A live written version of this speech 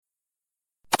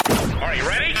Are you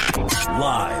ready?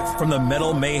 Live from the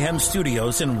Metal Mayhem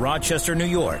Studios in Rochester, New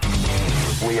York.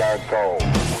 We are gold.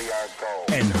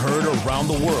 And heard around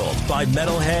the world by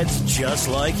metalheads just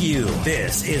like you.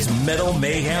 This is Metal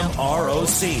Mayhem ROC.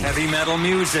 Heavy metal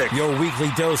music. Your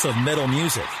weekly dose of metal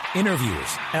music,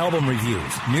 interviews, album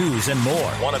reviews, news, and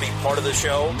more. Want to be part of the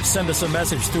show? Send us a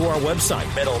message through our website,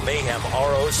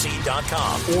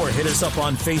 metalmayhemroc.com, or hit us up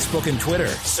on Facebook and Twitter.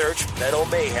 Search Metal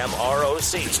Mayhem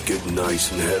ROC. It's getting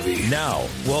nice and heavy. Now,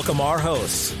 welcome our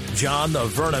hosts, John the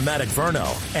Vernomatic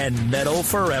Verno and Metal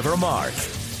Forever Mark.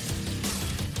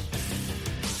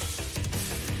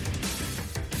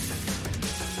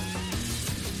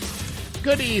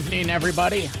 Good evening,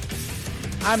 everybody.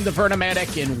 I'm the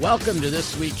Vernomatic, and welcome to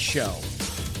this week's show.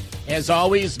 As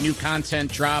always, new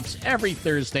content drops every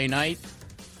Thursday night.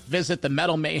 Visit the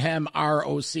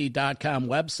metalmayhemroc.com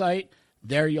website.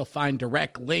 There you'll find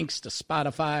direct links to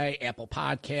Spotify, Apple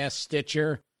Podcasts,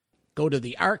 Stitcher. Go to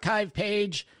the archive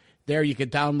page. There you can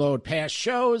download past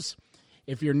shows.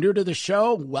 If you're new to the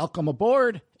show, welcome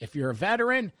aboard. If you're a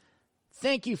veteran,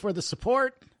 thank you for the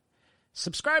support.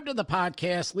 Subscribe to the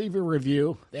podcast, leave a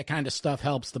review. That kind of stuff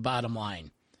helps the bottom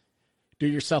line. Do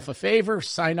yourself a favor,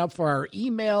 sign up for our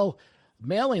email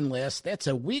mailing list. That's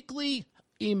a weekly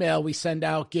email we send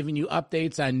out giving you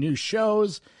updates on new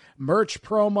shows, merch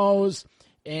promos,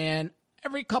 and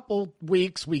every couple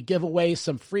weeks we give away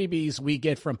some freebies we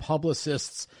get from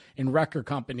publicists and record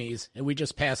companies, and we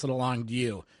just pass it along to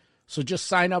you. So just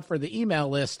sign up for the email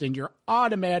list, and you're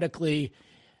automatically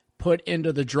put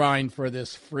into the drawing for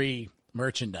this free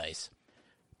merchandise.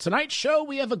 Tonight's show,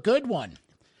 we have a good one.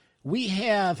 We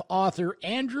have author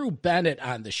Andrew Bennett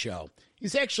on the show.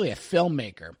 He's actually a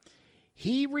filmmaker.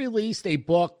 He released a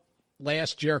book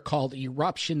last year called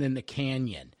ERUPTION in the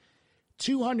Canyon,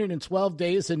 212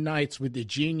 Days and Nights with the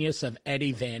Genius of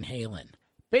Eddie Van Halen.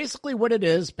 Basically what it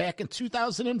is, back in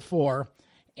 2004,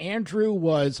 Andrew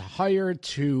was hired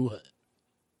to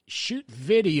shoot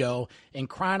video and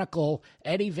chronicle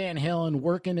Eddie Van Halen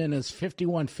working in his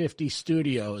 5150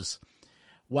 studios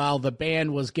while the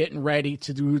band was getting ready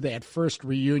to do that first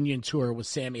reunion tour with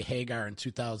Sammy Hagar in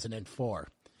 2004.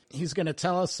 He's going to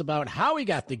tell us about how he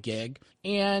got the gig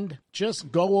and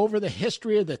just go over the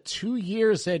history of the 2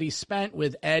 years that he spent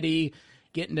with Eddie,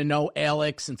 getting to know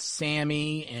Alex and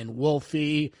Sammy and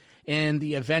Wolfie, and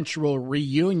the eventual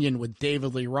reunion with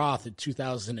David Lee Roth in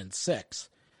 2006.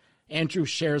 Andrew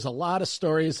shares a lot of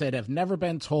stories that have never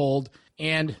been told.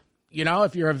 And, you know,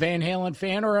 if you're a Van Halen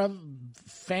fan or a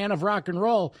fan of rock and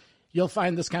roll, you'll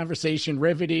find this conversation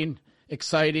riveting,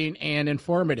 exciting, and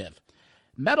informative.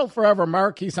 Metal Forever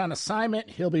Mark, he's on assignment.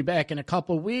 He'll be back in a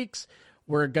couple weeks.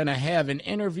 We're going to have an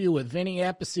interview with Vinny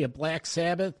Appice of Black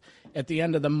Sabbath at the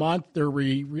end of the month. They're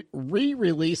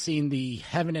re-releasing the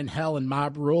Heaven and Hell and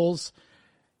Mob Rules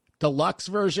deluxe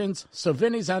versions. So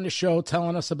Vinny's on the show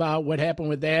telling us about what happened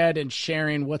with that and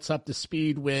sharing what's up to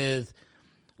speed with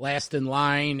Last in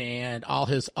Line and all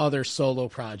his other solo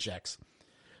projects.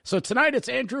 So tonight it's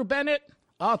Andrew Bennett,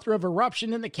 author of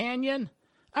ERUPTION in the Canyon.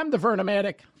 I'm the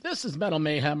Vernomatic. This is Metal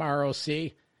Mayhem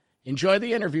ROC. Enjoy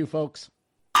the interview, folks.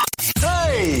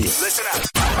 Hey, listen up.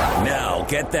 Now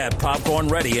get that popcorn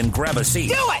ready and grab a seat.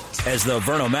 Do it! As the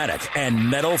Vernomatic and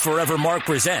Metal Forever Mark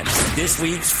presents this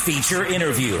week's feature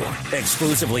interview,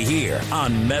 exclusively here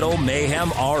on Metal Mayhem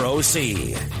ROC.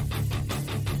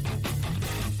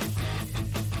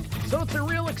 So it's a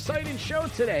real exciting show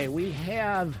today. We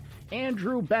have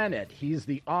Andrew Bennett. He's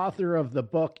the author of the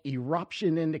book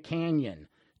ERUPTION in the Canyon,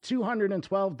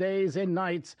 212 Days and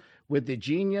Nights with the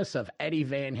Genius of Eddie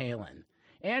Van Halen.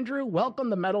 Andrew, welcome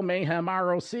to Metal Mayhem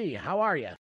ROC. How are you?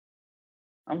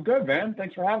 I'm good, man.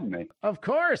 Thanks for having me. Of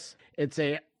course. It's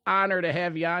an honor to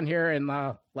have you on here, and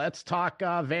let's talk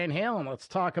Van Halen. Let's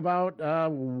talk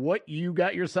about what you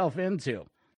got yourself into.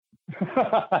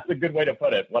 That's a good way to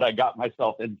put it, what I got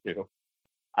myself into.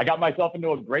 I got myself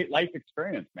into a great life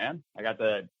experience, man. I got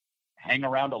to hang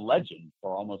around a legend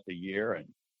for almost a year and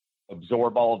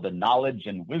absorb all of the knowledge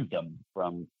and wisdom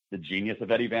from the genius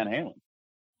of Eddie Van Halen.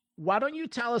 Why don't you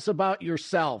tell us about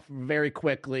yourself very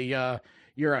quickly?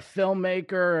 You're a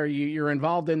filmmaker, or you're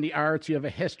involved in the arts, you have a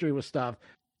history with stuff.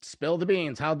 Spill the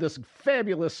beans. How'd this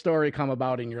fabulous story come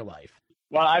about in your life?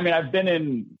 Well, I mean, I've been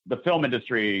in the film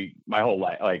industry my whole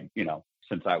life,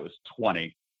 since I was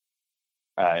 20.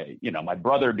 My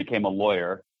brother became a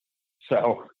lawyer,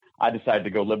 so I decided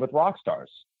to go live with rock stars.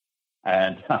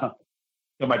 And so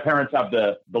my parents have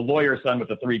the lawyer son with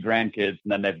the 3 grandkids,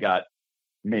 and then they've got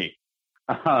me.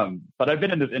 But I've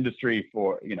been in this industry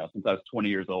for, since I was 20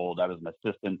 years old. I was an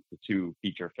assistant to 2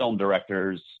 feature film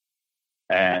directors.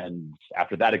 And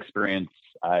after that experience,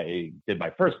 I did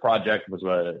my first project. It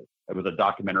was a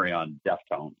documentary on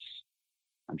Deftones.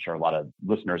 I'm sure a lot of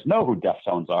listeners know who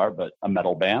Deftones are, but a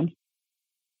metal band.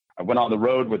 I went on the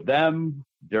road with them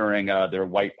during their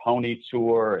White Pony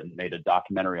tour and made a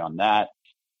documentary on that.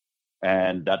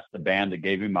 And that's the band that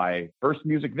gave me my first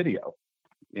music video.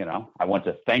 You know, I want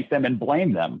to thank them and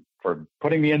blame them for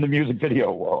putting me in the music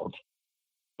video world.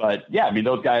 But yeah, I mean,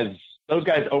 those guys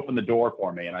opened the door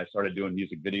for me, and I started doing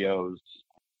music videos.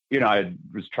 You know, I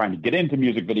was trying to get into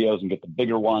music videos and get the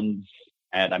bigger ones.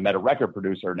 And I met a record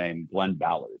producer named Glenn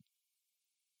Ballard.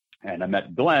 And I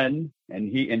met Glenn, and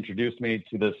he introduced me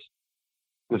to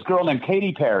this girl named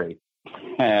Katy Perry.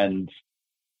 And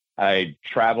I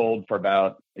traveled for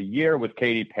about a year with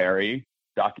Katy Perry,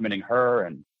 documenting her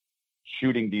and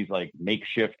shooting these like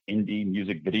makeshift indie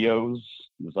music videos.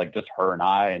 It was like just her and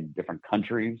I in different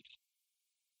countries.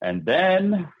 And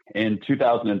then in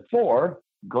 2004,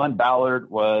 Glenn Ballard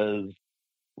was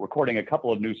recording a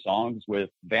couple of new songs with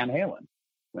Van Halen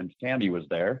when Sammy was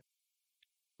there.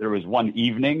 There was one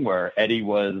evening where Eddie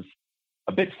was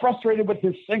a bit frustrated with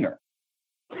his singer,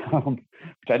 which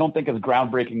I don't think is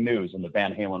groundbreaking news in the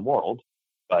Van Halen world,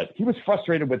 but he was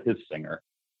frustrated with his singer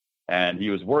and he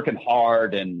was working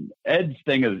hard. And Ed's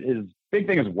thing is, his big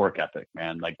thing is work ethic,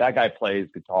 man. Like that guy plays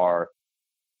guitar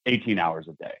 18 hours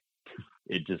a day.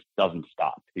 It just doesn't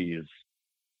stop. He is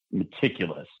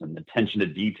meticulous and attention to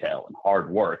detail and hard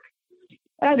work.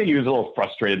 And I think he was a little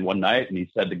frustrated one night, and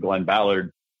he said to Glenn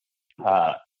Ballard,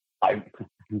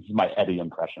 this is my Eddie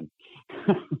impression.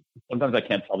 Sometimes I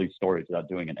can't tell these stories without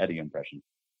doing an Eddie impression.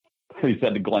 He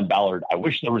said to Glenn Ballard, I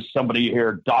wish there was somebody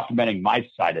here documenting my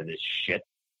side of this shit.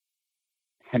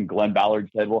 And Glenn Ballard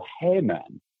said, well, hey,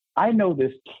 man, I know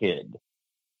this kid.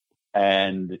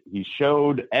 And he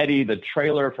showed Eddie the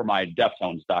trailer for my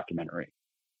Deftones documentary,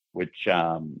 which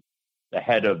the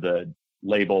head of the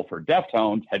label for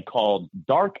Deftones had called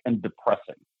Dark and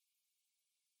Depressing.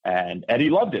 And Eddie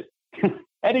loved it.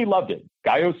 Eddie loved it.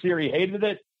 Guy O'Siri hated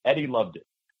it. Eddie loved it.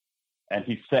 And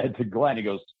he said to Glenn, he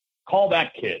goes, call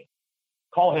that kid.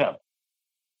 Call him.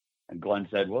 And Glenn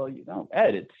said, well, you know,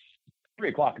 Ed, it's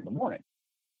 3:00 in the morning.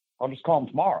 I'll just call him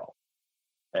tomorrow.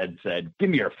 Ed said, give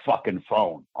me your fucking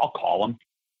phone. I'll call him.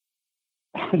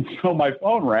 And so my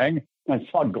phone rang. I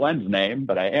saw Glenn's name,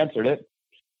 but I answered it.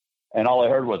 And all I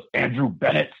heard was, Andrew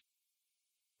Bennett.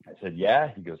 I said,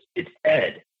 yeah. He goes, it's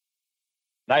Ed.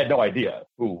 And I had no idea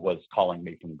who was calling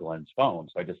me from Glenn's phone.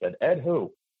 So I just said, Ed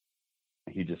who?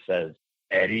 And he just says,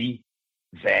 Eddie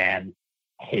Van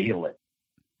Halen.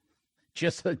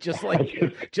 Just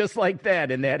like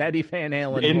that, in that Eddie Van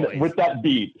Halen voice. With that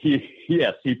beat,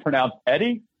 he pronounced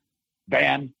Eddie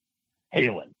Van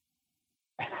Halen.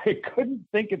 I couldn't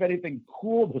think of anything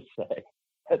cool to say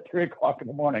at 3:00 in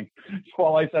the morning. So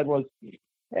all I said was,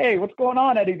 hey, what's going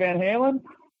on, Eddie Van Halen?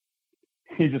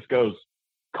 He just goes,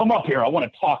 come up here. I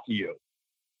want to talk to you.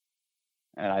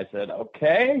 And I said,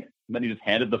 okay. And then he just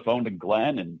handed the phone to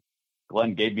Glenn, and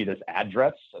Glenn gave me this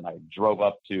address, and I drove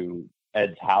up to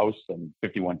Ed's house, and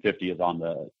 5150 is on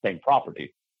the same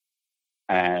property.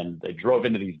 And they drove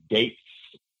into these gates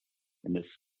in this,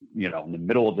 you know, in the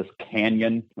middle of this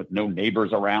canyon with no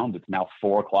neighbors around. It's now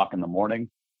 4:00 in the morning.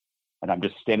 And I'm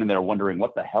just standing there wondering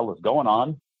what the hell is going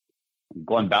on. And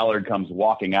Glenn Ballard comes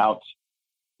walking out,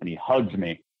 and he hugs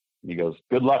me. And he goes,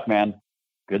 good luck, man.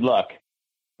 Good luck.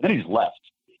 And then he just left.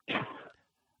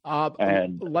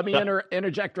 And let me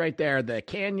interject right there. The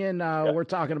canyon, we're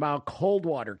talking about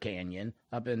Coldwater Canyon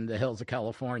up in the hills of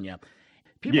California.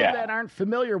 People that aren't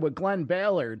familiar with Glenn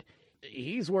Ballard,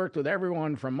 he's worked with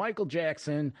everyone from Michael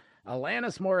Jackson,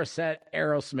 Alanis Morissette,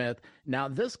 Aerosmith. Now,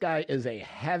 this guy is a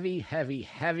heavy, heavy,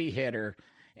 heavy hitter.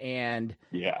 And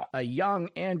a young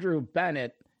Andrew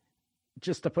Bennett,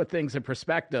 just to put things in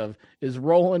perspective, is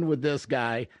rolling with this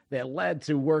guy that led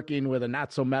to working with a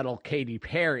not-so-metal Katy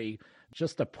Perry,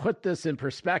 just to put this in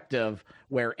perspective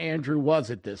where Andrew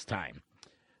was at this time.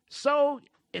 So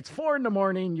it's 4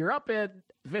 a.m. You're up at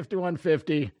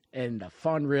 5150, and the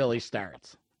fun really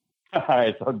starts. All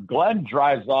right, so Glenn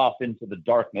drives off into the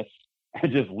darkness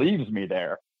and just leaves me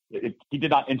there. He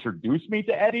did not introduce me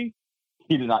to Eddie.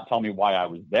 He did not tell me why I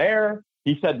was there.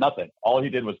 He said nothing. All he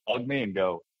did was hug me and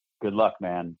go, good luck,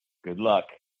 man. Good luck.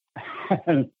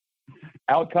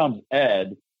 Out comes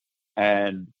Ed,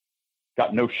 and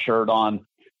got no shirt on.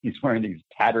 He's wearing these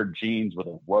tattered jeans with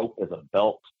a rope as a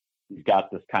belt. He's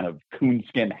got this kind of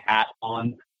coonskin hat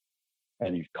on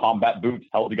and these combat boots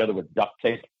held together with duct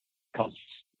tape. Comes,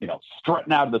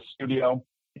 strutting out of the studio.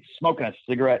 He's smoking a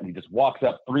cigarette, and he just walks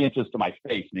up 3 inches to my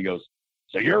face, and he goes,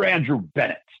 so you're Andrew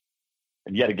Bennett.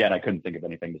 And yet again, I couldn't think of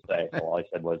anything to say. So all I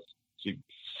said was,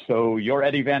 so you're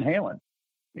Eddie Van Halen?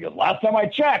 He goes, last time I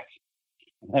checked.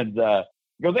 And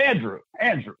he goes, Andrew,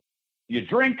 do you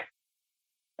drink?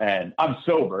 And I'm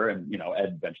sober. And,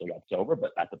 Ed eventually got sober,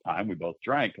 but at the time we both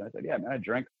drank. And I said, yeah, man, I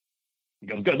drink. He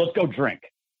goes, good, let's go drink.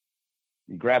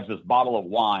 He grabs this bottle of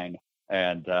wine.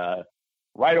 And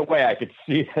right away I could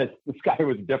see that this guy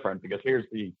was different, because here's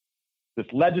this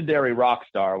legendary rock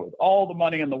star with all the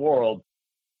money in the world,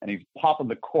 and he's popping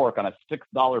the cork on a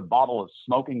 $6 bottle of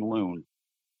Smoking Loon.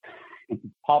 He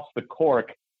pops the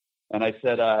cork, and I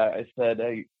said,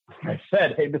 hey,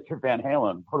 Mr. Van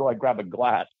Halen, where do I grab a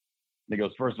glass? And he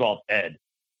goes, first of all, Ed.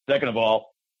 Second of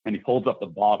all, and he holds up the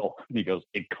bottle, and he goes,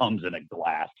 it comes in a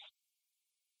glass.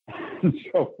 And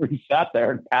so we sat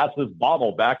there and passed this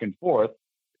bottle back and forth,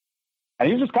 and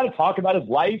he was just kind of talking about his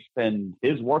life and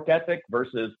his work ethic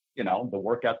versus, the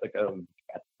work ethic of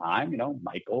at the time,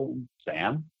 Michael,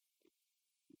 Sam.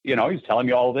 He's telling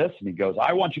me all this, and he goes,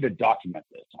 I want you to document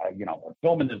this. We're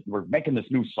filming this, we're making this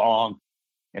new song.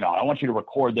 I want you to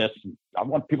record this. I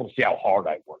want people to see how hard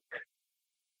I work.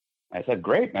 And I said,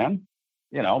 great, man.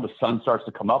 The sun starts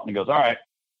to come up, and he goes, all right,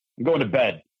 I'm going to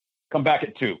bed. Come back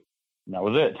at 2. And that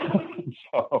was it.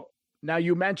 So now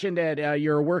you mentioned that they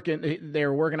were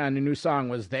working on a new song.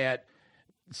 Was that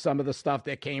some of the stuff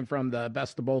that came from the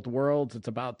Best of Both Worlds, It's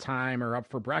About Time, or Up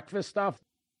for Breakfast stuff?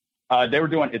 They were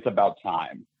doing It's About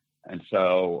Time. And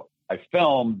so I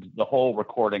filmed the whole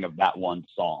recording of that one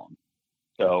song.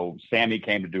 So Sammy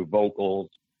came to do vocals.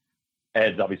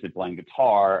 Ed's obviously playing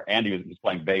guitar. Andy was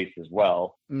playing bass as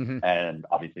well. Mm-hmm. And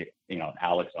obviously,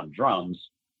 Alex on drums.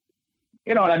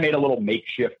 And I made a little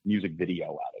makeshift music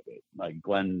video out of it. Like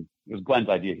it was Glenn's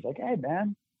idea. He's like, hey,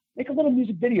 man, make a little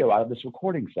music video out of this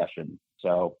recording session.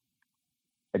 So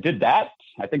I did that.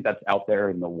 I think that's out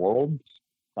there in the world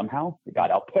somehow. It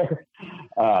got out there.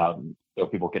 So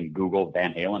people can Google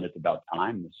Van Halen, It's About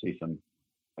Time, and see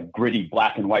a gritty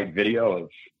black and white video of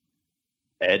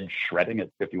Ed shredding at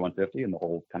 5150 and the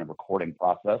whole kind of recording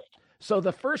process. So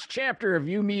the first chapter of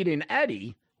you meeting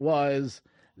Eddie was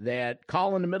that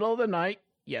call in the middle of the night,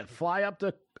 you fly up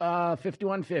to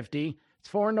 5150, it's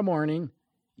 4 a.m,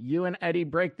 you and Eddie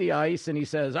break the ice, and he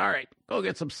says, all right, go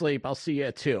get some sleep, I'll see you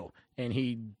at 2. And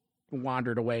he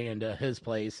wandered away into his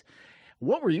place.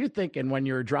 What were you thinking when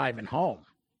you were driving home?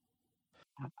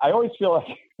 I always feel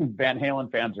like Van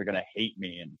Halen fans are going to hate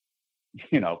me and,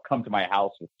 come to my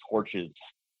house with torches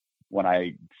when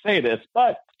I say this,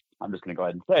 but I'm just going to go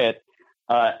ahead and say it.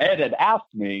 Ed had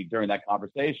asked me during that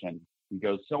conversation, he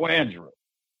goes, so Andrew,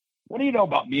 what do you know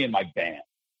about me and my band?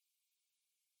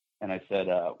 And I said,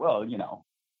 well,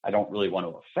 I don't really want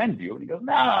to offend you. And he goes,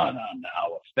 no,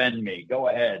 offend me. Go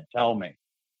ahead, tell me.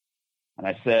 And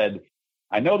I said,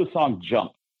 I know the song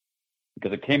Jump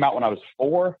because it came out when I was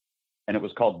 4 and it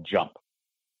was called Jump.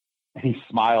 And he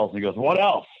smiles and he goes, what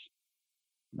else?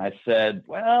 And I said,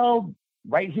 well,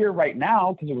 Right Here, Right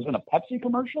Now, because it was in a Pepsi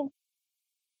commercial.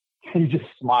 And he just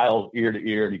smiles ear to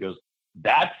ear and he goes,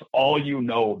 that's all you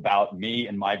know about me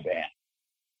and my band.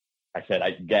 I said,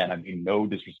 I mean, no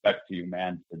disrespect to you,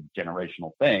 man. It's a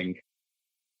generational thing.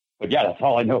 But yeah, that's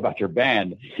all I know about your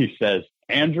band. He says,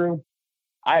 Andrew,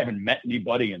 I haven't met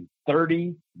anybody in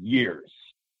 30 years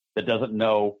that doesn't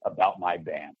know about my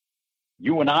band.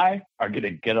 You and I are going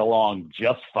to get along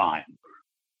just fine.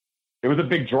 It was a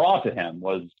big draw to him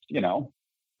was,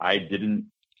 I didn't,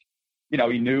 he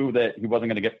knew that he wasn't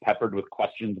going to get peppered with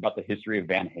questions about the history of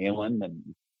Van Halen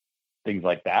and things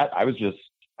like that. I was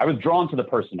drawn to the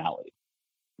personality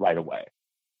right away,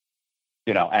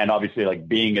 and obviously like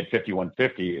being at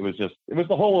 5150, it was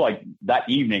the whole, like that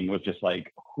evening was just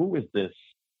like, who is this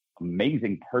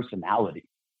amazing personality?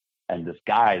 And this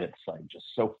guy that's like just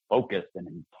so focused and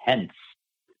intense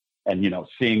and,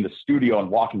 seeing the studio and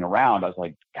walking around, I was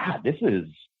like, God, this is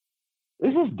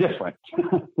different.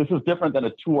 This is different than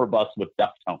a tour bus with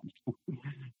Deftones.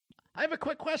 I have a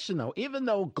quick question though. Even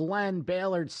though Glenn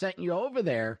Ballard sent you over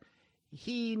there,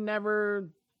 he didn't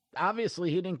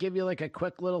give you like a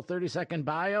quick little 30-second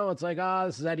bio. It's like,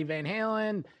 this is Eddie Van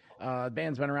Halen. The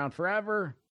band's been around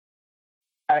forever.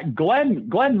 Glenn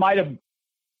might have,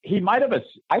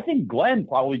 I think Glenn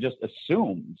probably just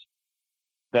assumed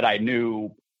that I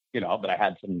knew, that I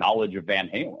had some knowledge of Van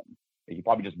Halen. He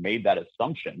probably just made that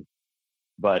assumption,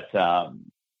 but,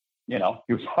 he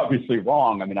was obviously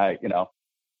wrong. I mean,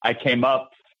 I came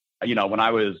up, when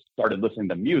I started listening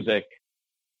to music,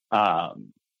 I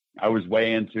was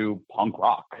way into punk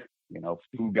rock,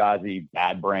 Fugazi,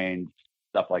 Bad Brains,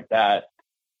 stuff like that.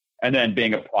 And then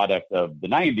being a product of the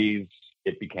 90s,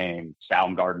 it became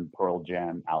Soundgarden, Pearl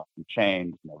Jam, Alice in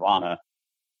Chains, Nirvana.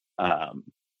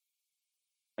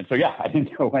 And so, yeah, I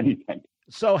didn't know anything.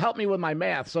 So help me with my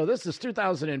math. So this is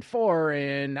 2004,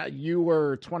 and you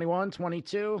were 21,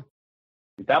 22?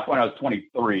 At that point, I was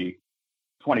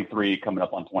 23, coming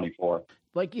up on 24.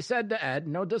 Like you said to Ed,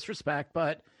 no disrespect,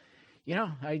 but,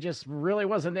 I just really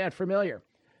wasn't that familiar.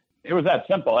 It was that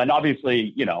simple. And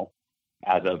obviously,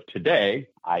 as of today,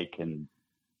 I can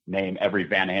name every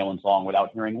Van Halen song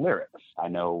without hearing lyrics. I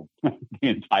know the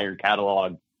entire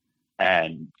catalog,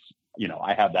 and,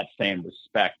 I have that same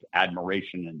respect,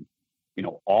 admiration, and,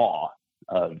 awe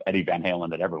of Eddie Van Halen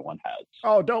that everyone has.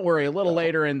 Oh, don't worry. A little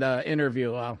later in the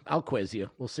interview, I'll quiz you.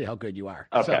 We'll see how good you are.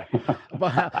 Okay.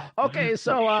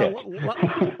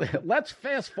 Let's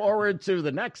fast forward to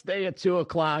the next day at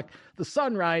 2:00. The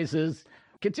sun rises.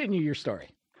 Continue your story.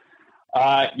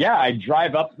 I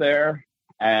drive up there,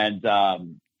 and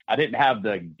I didn't have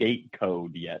the gate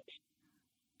code yet.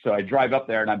 So I drive up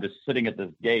there, and I'm just sitting at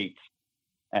this gate,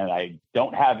 and I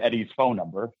don't have Eddie's phone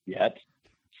number yet.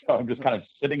 So I'm just kind of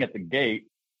sitting at the gate,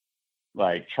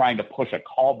 like trying to push a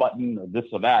call button or this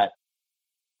or that.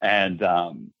 And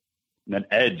then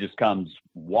Ed just comes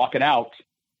walking out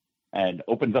and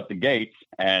opens up the gate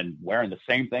and wearing the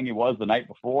same thing he was the night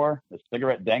before, the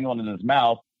cigarette dangling in his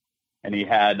mouth. And he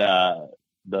had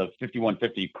the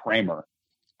 5150 Kramer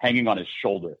hanging on his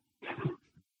shoulder.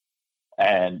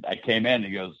 And I came in and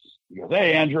he goes,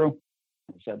 "Hey, Andrew."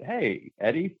 I said, "Hey,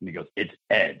 Eddie." And he goes, "It's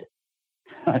Ed."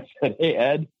 I said, "Hey,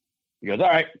 Ed." He goes, "All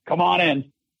right, come on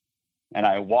in." And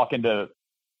I walk into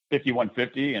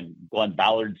 5150, and Glenn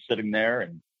Ballard's sitting there,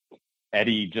 and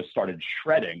Eddie just started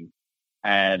shredding.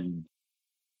 And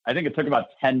I think it took about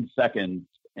 10 seconds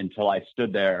until I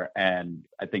stood there. And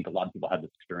I think a lot of people had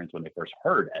this experience when they first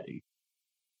heard Eddie.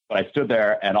 But I stood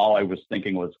there, and all I was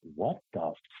thinking was, what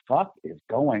the fuck is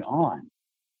going on?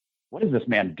 What is this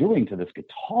man doing to this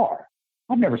guitar?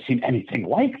 I've never seen anything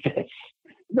like this.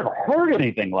 I've never heard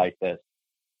anything like this.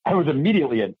 I was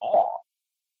immediately in awe.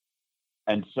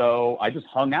 And so I just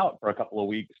hung out for a couple of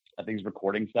weeks at these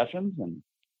recording sessions and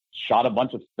shot a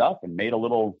bunch of stuff and made a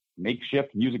little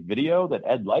makeshift music video that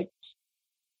Ed liked.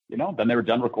 Then they were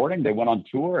done recording. They went on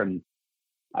tour, and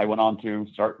I went on to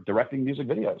start directing music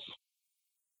videos.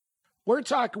 We're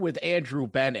talking with Andrew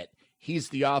Bennett. He's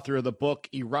the author of the book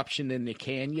Eruption in the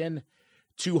Canyon,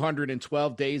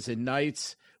 212 Days and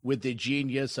Nights with the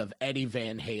Genius of Eddie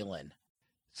Van Halen.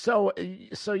 So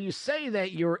you say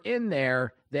that you're in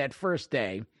there that first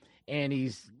day, and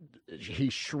he's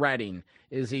shredding.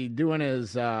 Is he doing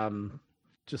his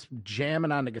just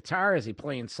jamming on the guitar? Is he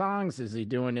playing songs? Is he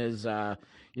doing his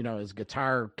his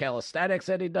guitar calisthenics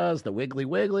that he does, the wiggly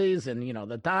wigglies and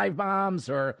the dive bombs?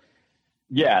 Or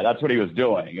yeah, that's what he was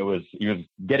doing. He was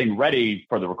getting ready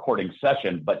for the recording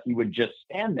session, but he would just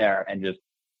stand there and just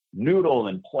noodle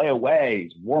and play away.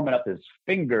 He's warming up his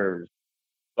fingers.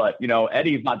 But,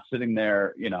 Eddie's not sitting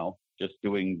there, just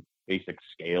doing basic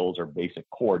scales or basic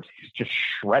chords. He's just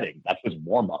shredding. That's his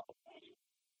warm-up.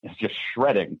 It's just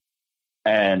shredding.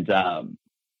 And,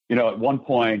 at one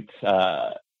point we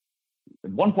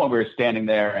were standing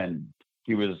there, and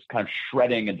he was kind of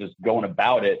shredding and just going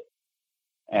about it.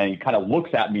 And he kind of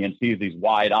looks at me and sees these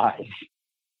wide eyes.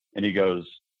 And he goes,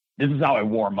 "This is how I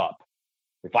warm up.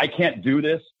 If I can't do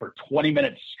this for 20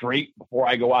 minutes straight before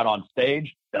I go out on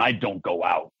stage, then I don't go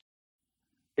out."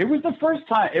 It was the first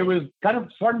time. It was kind of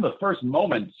starting the first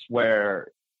moments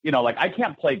where, I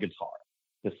can't play guitar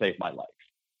to save my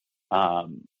life.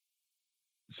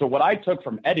 So what I took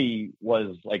from Eddie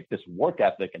was like this work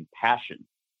ethic and passion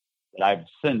that I've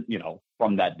since,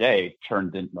 from that day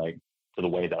turned in to the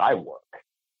way that I work.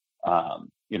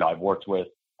 I've worked with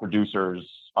producers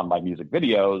on my music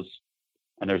videos,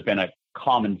 and there's been a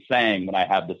common saying when I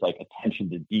have this attention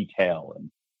to detail,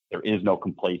 and there is no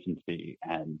complacency,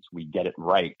 and we get it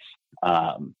right.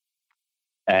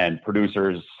 And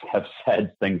producers have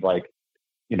said things like,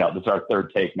 "This is our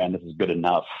third take, man. This is good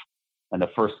enough." And the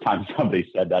first time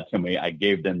somebody said that to me, I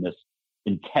gave them this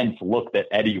intense look that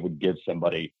Eddie would give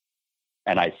somebody.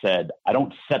 And I said, "I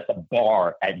don't set the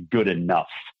bar at good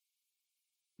enough.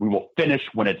 We will finish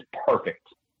when it's perfect."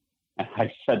 And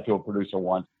I said to a producer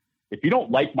once, "If you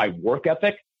don't like my work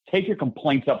ethic, take your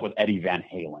complaints up with Eddie Van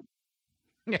Halen."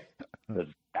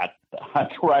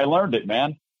 That's where I learned it,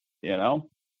 man.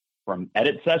 From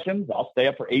edit sessions, I'll stay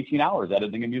up for 18 hours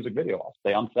editing a music video. I'll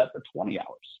stay on set for 20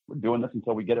 hours. We're doing this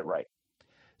until we get it right.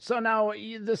 So now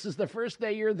this is the first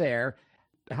day you're there.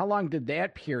 How long did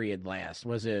that period last?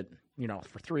 Was it,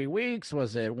 for 3 weeks?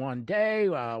 Was it 1 day?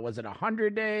 Was it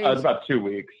 100 days? It was about 2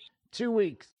 weeks. 2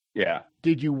 weeks. Yeah.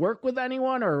 Did you work with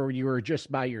anyone, or you were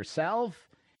just by yourself?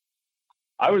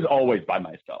 I was always by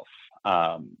myself.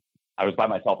 I was by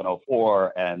myself in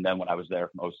 04, and then when I was there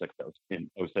from 06,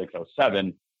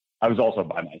 07, I was also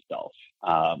by myself.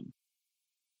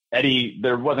 Eddie,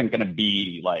 there wasn't going to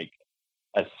be like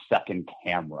a second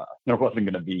camera. There wasn't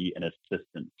going to be an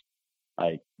assistant,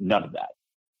 like none of that.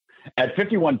 At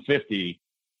 5150,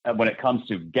 when it comes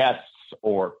to guests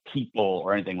or people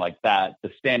or anything like that,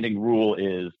 the standing rule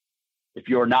is if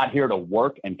you're not here to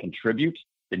work and contribute,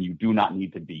 then you do not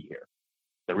need to be here.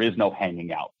 There is no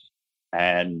hanging out.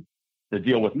 And the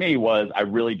deal with me was I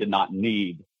really did not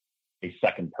need a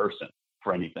second person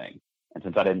for anything. And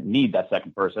since I didn't need that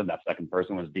second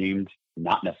person was deemed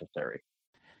not necessary.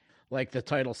 Like the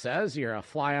title says, you're a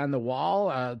fly on the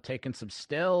wall, taking some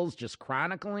stills, just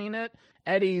chronicling it.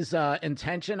 Eddie's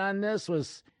intention on this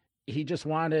was he just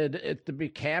wanted it to be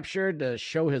captured to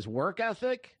show his work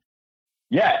ethic.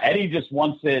 Yeah, Eddie just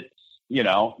wants it, he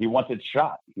wants it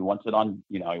shot. He wants it on,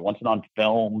 he wants it on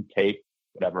film, tape,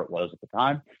 whatever it was at the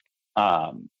time.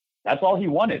 That's all he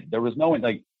wanted. There was no,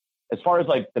 like, as far as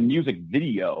like the music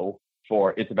video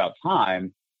for It's About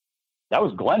Time, that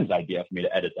was Glenn's idea for me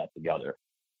to edit that together.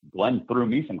 Glenn threw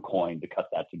me some coin to cut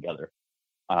that together.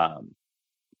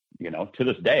 To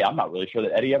this day, I'm not really sure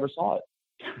that Eddie ever saw it.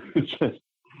 It's just,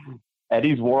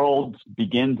 Eddie's world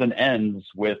begins and ends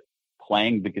with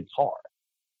playing the guitar.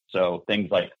 So things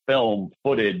like film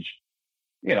footage,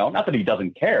 not that he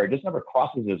doesn't care, it just never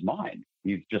crosses his mind.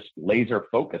 He's just laser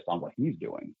focused on what he's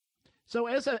doing. So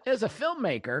as a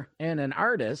filmmaker and an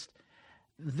artist,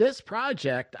 this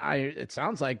project, it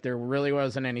sounds like there really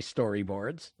wasn't any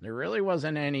storyboards. There really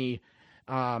wasn't any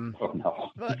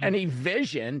any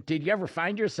vision. Did you ever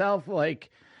find yourself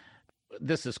like,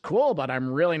 this is cool, but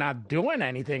I'm really not doing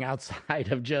anything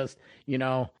outside of just,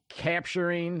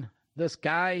 capturing this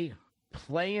guy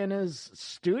play in his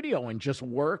studio and just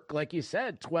work, like you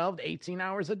said, 12 to 18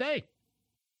 hours a day?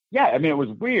 Yeah, I mean, it was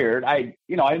weird. I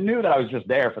knew that I was just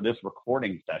there for this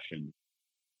recording session.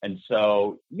 And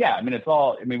so, yeah, I mean,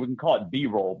 we can call it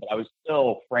B-roll, but I was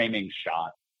still framing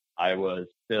shots. I was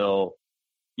still,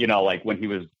 like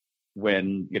when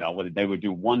when they would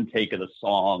do one take of the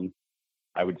song,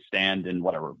 I would stand in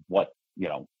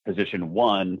position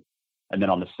one. And then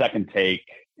on the second take,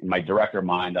 in my director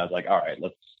mind, I was like, all right,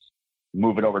 let's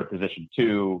move it over to position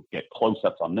two, get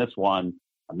close-ups on this one.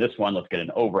 On this one, let's get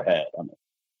an overhead.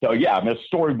 So, yeah, I'm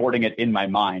just storyboarding it in my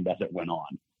mind as it went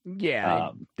on. Yeah,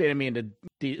 I didn't mean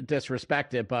to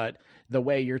disrespect it, but the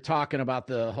way you're talking about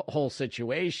the whole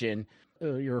situation,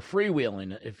 you're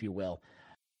freewheeling, if you will.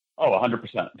 Oh,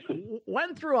 100%.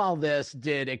 When through all this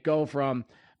did it go from,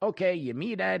 okay, you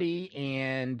meet Eddie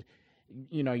and,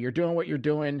 you're doing what you're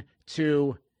doing,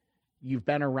 to you've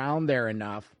been around there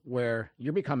enough where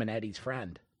you're becoming Eddie's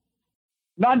friend?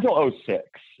 Not until 2006.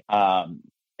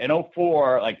 In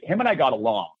 2004, like him and I got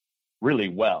along really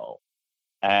well.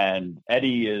 And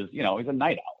Eddie is, he's a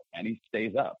night owl and he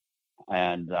stays up.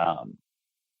 And,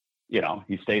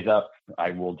 he stays up.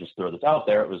 I will just throw this out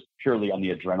there. It was purely on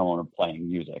the adrenaline of playing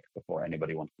music before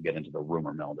anybody wants to get into the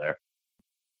rumor mill there.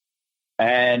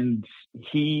 And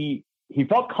he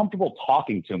felt comfortable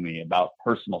talking to me about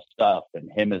personal stuff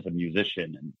and him as a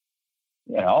musician and,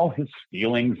 his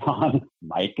feelings on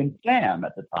Mike and Sam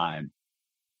at the time.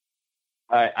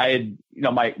 I had,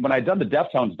 when I'd done the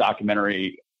Deftones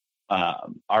documentary,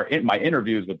 my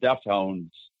interviews with Deftones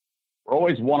were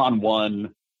always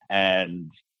one-on-one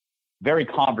and very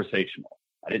conversational.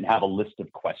 I didn't have a list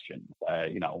of questions.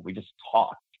 We just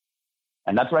talked.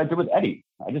 And that's what I did with Eddie.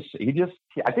 I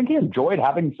think he enjoyed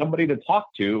having somebody to talk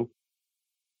to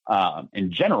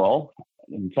in general,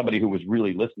 and somebody who was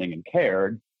really listening and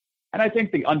cared. And I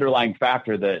think the underlying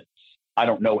factor that I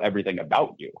don't know everything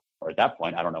about you, or at that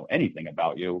point, I don't know anything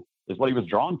about you, is what he was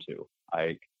drawn to.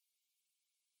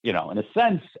 In a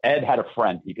sense, Ed had a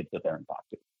friend he could sit there and talk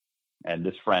to. And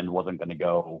this friend wasn't going to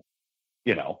go,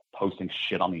 posting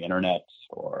shit on the internet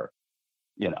or,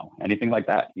 anything like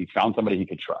that. He found somebody he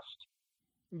could trust.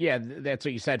 Yeah, that's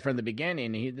what you said from the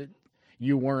beginning.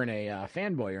 You weren't a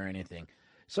fanboy or anything.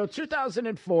 So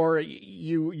 2004,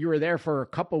 you were there for a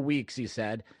couple weeks, you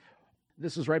said.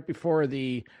 This was right before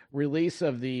the release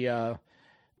of the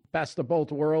Best of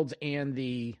Both Worlds and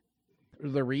the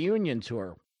reunion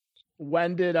tour.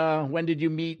 When did you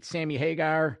meet Sammy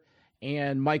Hagar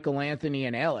and Michael Anthony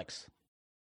and Alex?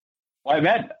 Well,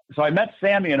 I met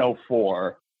Sammy in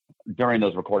 2004 during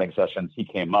those recording sessions. He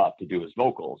came up to do his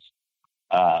vocals.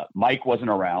 Mike wasn't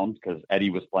around because Eddie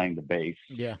was playing the bass.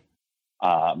 Yeah.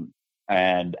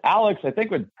 And Alex, I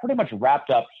think, had pretty much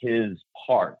wrapped up his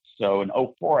part. So in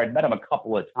 2004, I'd met him a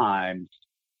couple of times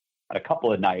at a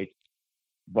couple of nights,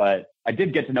 but I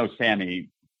did get to know Sammy,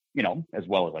 as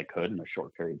well as I could in a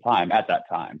short period of time at that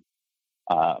time.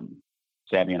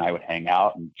 Sammy and I would hang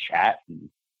out and chat and,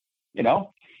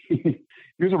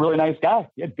 he was a really nice guy.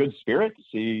 He had good spirits.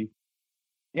 He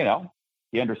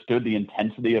understood the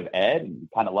intensity of Ed and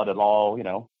kind of let it all,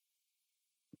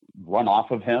 run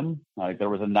off of him. Like there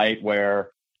was a night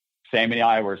where Sammy and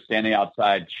I were standing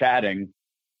outside chatting,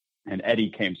 and Eddie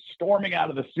came storming out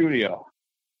of the studio.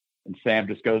 And Sam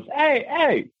just goes,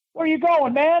 hey, where you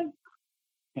going, man?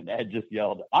 And Ed just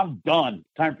yelled, I'm done.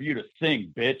 Time for you to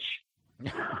sing, bitch.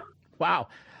 Wow.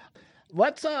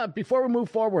 Let's, before we move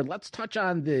forward, let's touch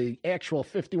on the actual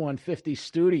 5150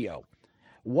 studio.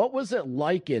 What was it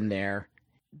like in there?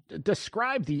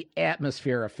 Describe the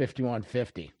atmosphere of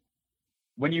 5150.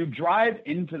 When you drive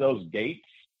into those gates,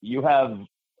 you have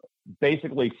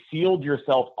basically sealed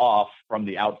yourself off from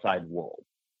the outside world.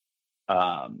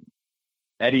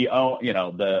 Eddie,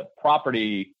 the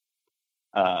property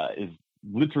is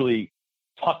literally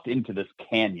tucked into this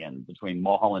canyon between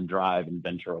Mulholland Drive and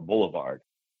Ventura Boulevard.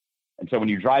 And so when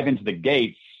you drive into the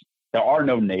gates, there are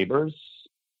no neighbors.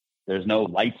 There's no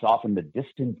lights off in the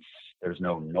distance. There's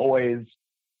no noise.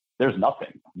 There's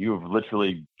nothing. You've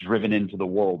literally driven into the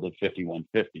world of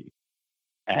 5150.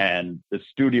 And the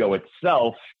studio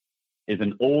itself is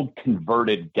an old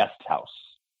converted guest house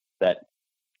that,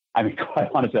 I mean, quite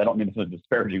honestly, I don't mean this in a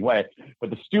disparaging way,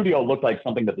 but the studio looked like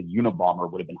something that the Unabomber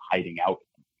would have been hiding out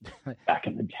back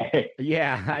in the day.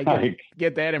 Yeah, I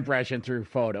get that impression through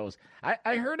photos.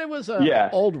 I heard it was an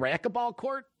old racquetball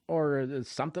court or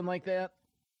something like that.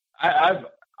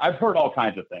 I've heard all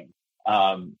kinds of things.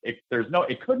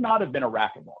 It could not have been a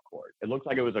racquetball court. It looks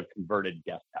like it was a converted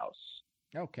guest house.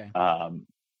 Okay.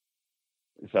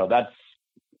 So that's,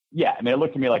 I mean, it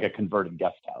looked to me like a converted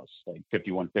guest house, like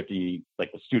 5150,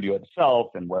 like the studio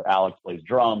itself and where Alex plays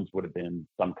drums would have been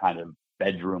some kind of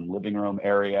bedroom, living room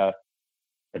area.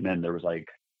 And then there was like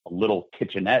a little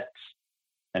kitchenette.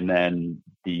 And then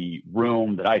the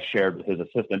room that I shared with his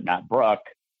assistant, Matt Bruck,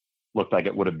 looked like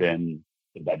it would have been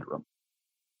the bedroom.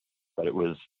 But it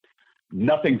was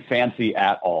nothing fancy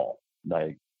at all.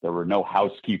 Like there were no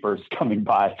housekeepers coming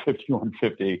by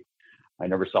 5150. I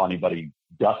never saw anybody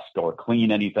dust or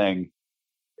clean anything.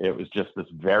 It was just this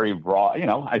very raw,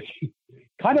 I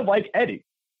kind of like Eddie,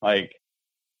 like,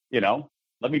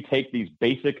 let me take these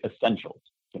basic essentials,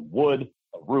 some wood,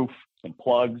 a roof, some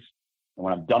plugs. And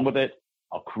when I'm done with it,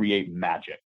 I'll create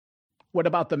magic. What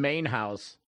about the main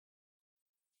house?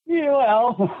 Yeah,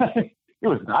 well, it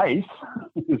was nice.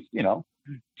 It was,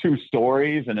 2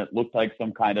 stories, and it looked like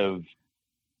some kind of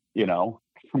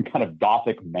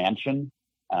Gothic mansion.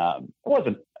 It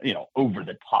wasn't, over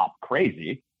the top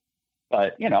crazy,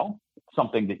 but,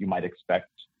 something that you might expect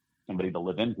somebody to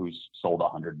live in who's sold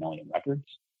 100 million records.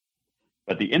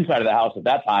 But the inside of the house at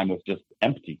that time was just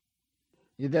empty.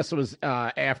 This was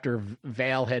after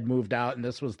Val had moved out, and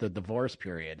this was the divorce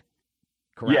period.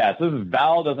 Correct? Yeah, so this is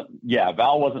Val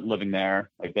wasn't living there.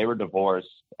 Like they were divorced,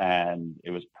 and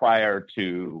it was prior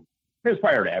to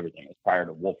everything. It was prior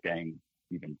to Wolfgang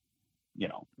even,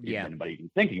 anybody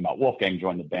even thinking about Wolfgang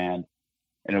joined the band.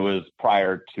 And it was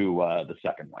prior to the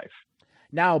second wife.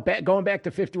 Now, going back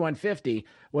to 5150,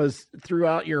 was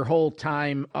throughout your whole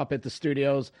time up at the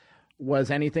studios,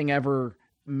 was anything ever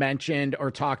mentioned or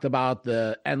talked about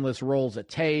the endless rolls of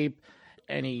tape,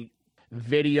 any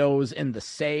videos in the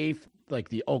safe, like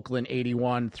the Oakland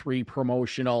 81 3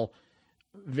 promotional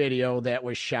video that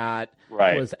was shot?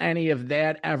 Right. Was any of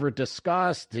that ever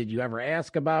discussed? Did you ever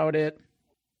ask about it?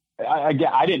 I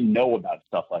didn't know about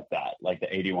stuff like that, like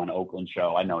the 81 Oakland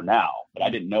show. I know now, but I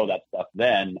didn't know that stuff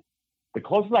then. The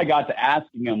closest I got to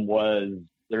asking him was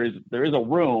there is a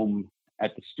room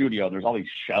at the studio. There's all these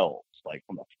shelves, like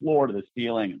from the floor to the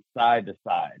ceiling and side to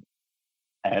side.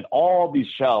 And all these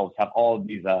shelves have all of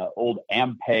these old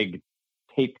Ampeg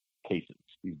tape cases,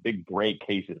 these big gray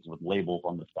cases with labels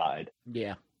on the side.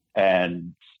 Yeah.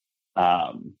 And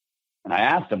I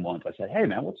asked him once, I said, hey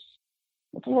man, what's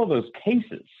all those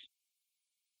cases?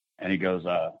 And he goes,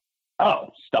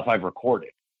 stuff I've recorded.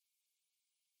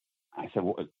 I said,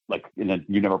 well,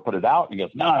 you never put it out? He goes,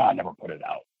 no, I never put it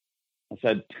out. I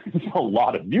said, it's a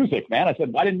lot of music, man. I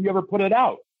said, why didn't you ever put it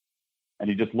out? And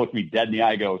he just looked me dead in the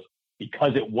eye, goes,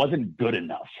 because it wasn't good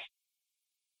enough.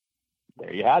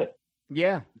 There you had it.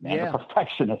 Yeah. Man, a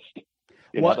perfectionist.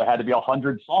 There had to be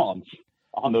 100 songs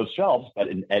on those shelves, but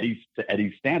to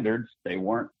Eddie's standards, they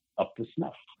weren't up to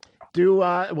snuff.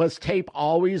 Was tape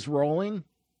always rolling?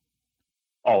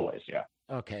 Always, yeah.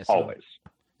 Okay. Always.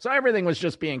 So everything was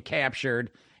just being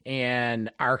captured and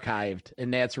archived,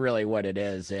 and that's really what it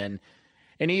is. And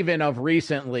even of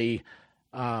recently,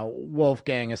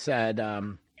 Wolfgang has said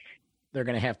they're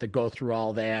going to have to go through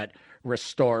all that,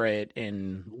 restore it,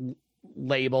 and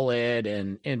label it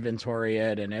and inventory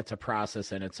it, and it's a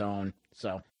process in its own.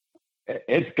 So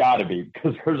It's got to be,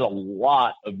 because there's a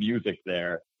lot of music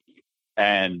there.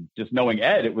 And just knowing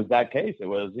Ed, it was that case. It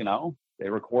was, they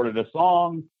recorded a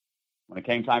song. When it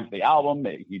came time for the album,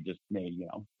 he just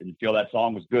didn't feel that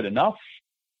song was good enough.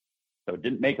 So it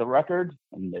didn't make a record,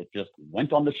 and it just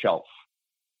went on the shelf.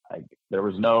 There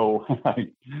was no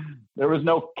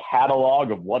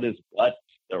catalog of what is what.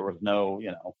 There was no,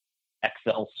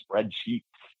 Excel spreadsheets.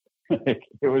 It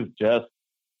was just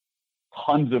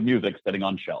tons of music sitting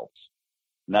on shelves.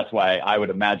 And that's why I would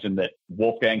imagine that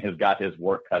Wolfgang has got his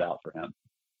work cut out for him.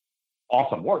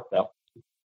 Awesome work, though.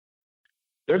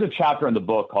 There's a chapter in the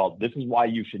book called "This is Why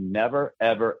You Should Never,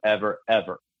 Ever, Ever,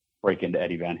 Ever Break into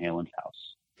Eddie Van Halen's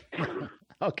House."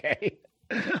 Okay.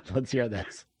 Let's hear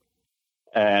this.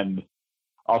 And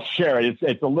I'll share it.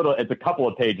 It's a couple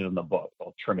of pages in the book.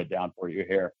 I'll trim it down for you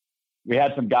here. We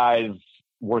had some guys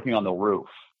working on the roof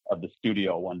of the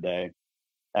studio one day,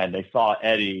 and they saw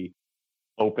Eddie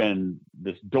open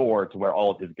this door to where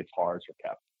all of his guitars are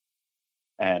kept.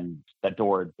 And that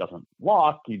door doesn't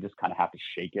lock. You just kind of have to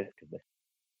shake it because it's,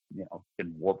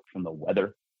 been warped from the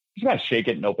weather. You just got to shake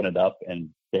it and open it up, and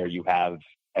there you have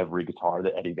every guitar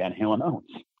that Eddie Van Halen owns.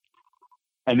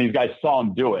 And these guys saw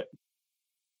him do it.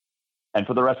 And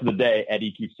for the rest of the day,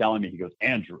 Eddie keeps telling me, he goes,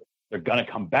 "Andrew, they're going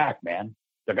to come back, man.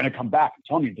 They're going to come back. I'm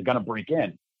telling you, they're going to break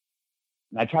in."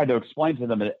 And I tried to explain to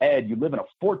them that, Ed, you live in a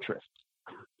fortress.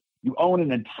 You own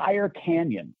an entire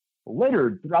canyon.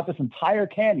 Littered throughout this entire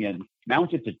canyon,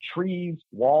 mounted to trees,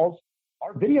 walls,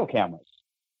 are video cameras,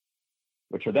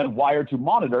 which are then wired to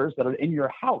monitors that are in your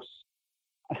house.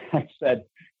 I said,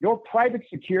 your private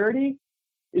security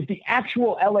is the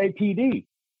actual LAPD,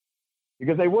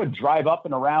 because they would drive up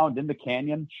and around in the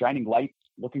canyon, shining lights,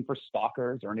 looking for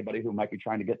stalkers or anybody who might be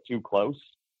trying to get too close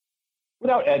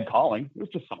without Ed calling. It was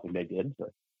just something they did. It's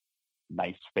a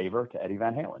nice favor to Eddie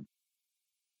Van Halen.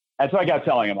 And so I kept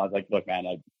telling him, I was like, look, man,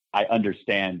 I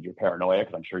understand your paranoia,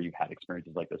 because I'm sure you've had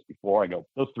experiences like this before. I go,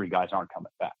 those three guys aren't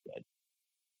coming back, Ed.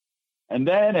 And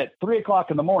then at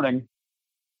 3:00 in the morning,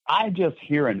 I just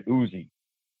hear an Uzi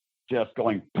just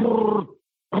going, brrr,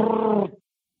 brrr.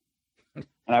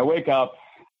 And I wake up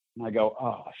and I go,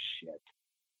 oh, shit.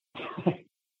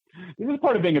 This is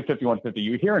part of being at 5150.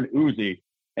 You hear an Uzi,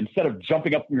 instead of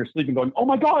jumping up from your sleep and going, oh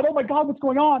my God, what's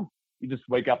going on? You just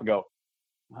wake up and go,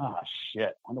 oh, shit,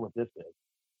 I wonder what this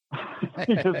is.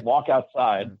 You just walk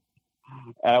outside.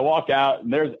 And I walk out,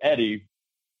 and there's Eddie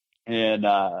in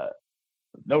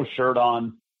no shirt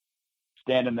on,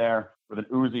 standing there with an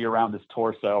Uzi around his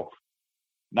torso,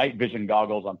 night vision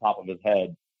goggles on top of his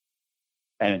head.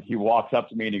 And he walks up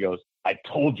to me and he goes, I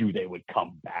told you they would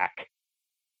come back.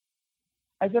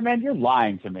 I said, man, you're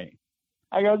lying to me.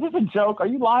 I go, is this a joke? Are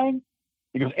you lying?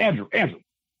 He goes, Andrew,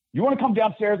 you want to come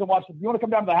downstairs and you want to come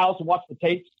down to the house and watch the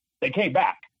tapes? They came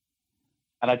back.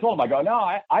 And I told him, I go,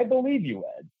 no, I believe you,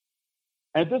 Ed.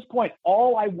 And at this point,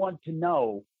 all I want to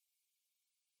know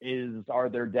is, are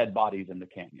there dead bodies in the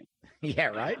canyon? Yeah,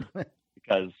 right.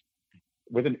 Because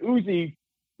with an Uzi,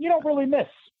 you don't really miss.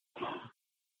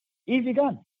 Easy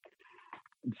gun.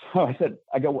 And so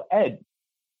I go, well, Ed,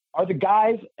 are the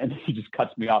guys, and he just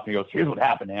cuts me off. He goes, here's what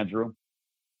happened, Andrew.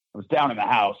 I was down in the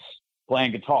house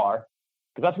playing guitar,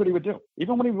 because that's what he would do.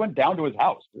 Even when he went down to his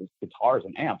house, there's guitars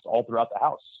and amps all throughout the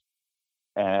house.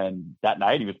 And that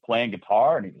night he was playing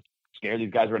guitar, and he was scared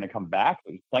these guys were going to come back.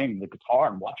 So he was playing the guitar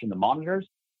and watching the monitors.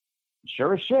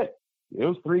 Sure as shit,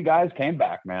 those three guys came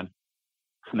back, man.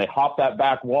 And they hopped that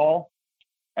back wall,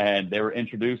 and they were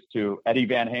introduced to Eddie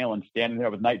Van Halen standing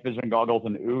there with night vision goggles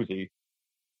and Uzi,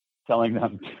 telling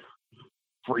them,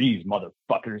 freeze,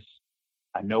 motherfuckers.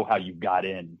 I know how you got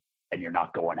in, and you're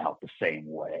not going out the same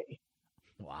way.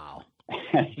 Wow.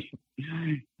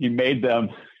 He made them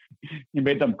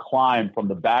climb from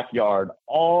the backyard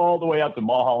all the way up to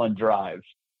Mulholland Drive.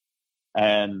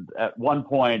 And at one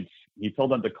point, he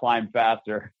told them to climb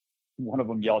faster. One of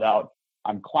them yelled out,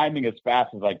 I'm climbing as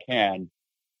fast as I can.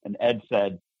 And Ed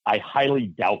said, I highly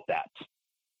doubt that.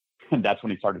 And that's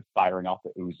when he started firing off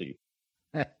the Uzi.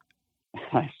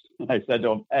 I said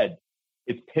to him, Ed,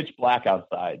 it's pitch black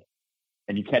outside,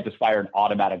 and you can't just fire an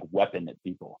automatic weapon at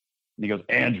people. And he goes,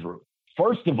 Andrew,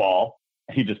 first of all,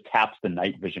 and he just taps the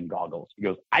night vision goggles. He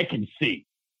goes, I can see.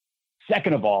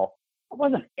 Second of all, I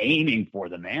wasn't aiming for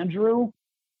them, Andrew.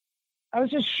 I was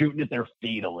just shooting at their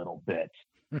feet a little bit.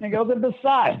 And he goes, and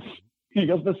besides,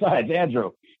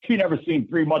 Andrew, you never seen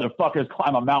three motherfuckers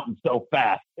climb a mountain so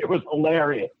fast. It was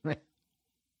hilarious.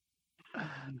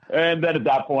 And then at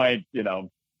that point, the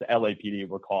LAPD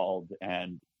were called,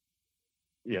 and,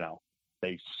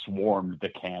 they swarmed the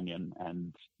canyon,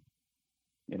 and,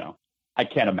 I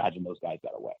can't imagine those guys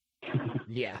got away.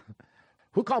 Yeah.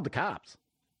 Who called the cops?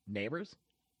 Neighbors?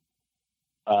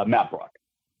 Matt Brook.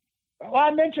 Well,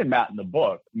 I mentioned Matt in the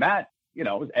book. Matt,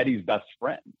 was Eddie's best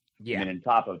friend. Yeah. And on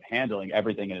top of handling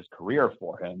everything in his career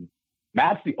for him,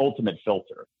 Matt's the ultimate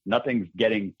filter. Nothing's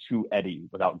getting to Eddie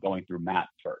without going through Matt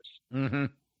first. Mm-hmm.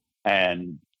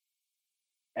 And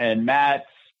Matt's,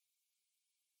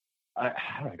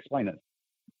 how do I explain it?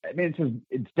 I mean,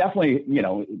 it's definitely,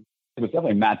 it was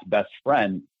definitely Matt's best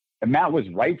friend. And Matt was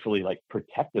rightfully like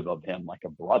protective of him like a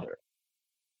brother.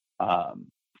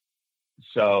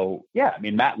 So yeah, I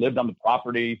mean, Matt lived on the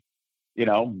property,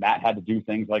 Matt had to do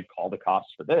things like call the cops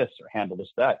for this or handle this,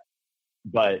 that,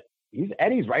 but he's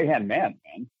Eddie's right-hand man.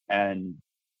 And, and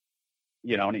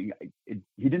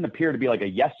he didn't appear to be like a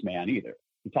yes man either.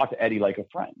 He talked to Eddie like a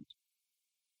friend.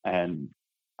 And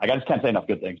I just can't say enough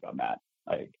good things about Matt.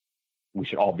 Like, we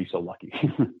should all be so lucky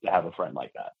to have a friend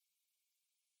like that.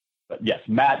 But yes,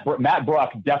 Matt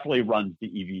Brook definitely runs the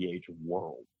EVH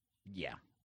world. Yeah.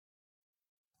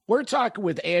 We're talking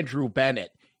with Andrew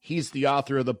Bennett. He's the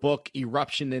author of the book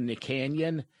Eruption in the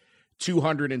Canyon,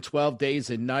 212 Days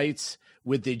and Nights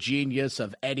with the Genius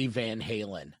of Eddie Van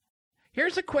Halen.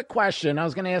 Here's a quick question. I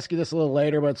was going to ask you this a little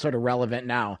later, but it's sort of relevant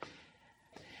now.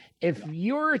 If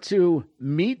you were to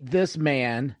meet this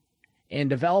man and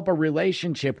develop a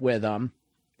relationship with him,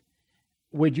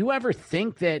 would you ever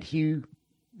think that he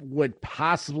would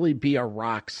possibly be a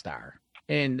rock star?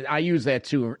 And I use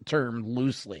that term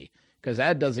loosely because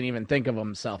Ed doesn't even think of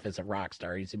himself as a rock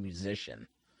star. He's a musician.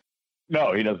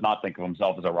 No, he does not think of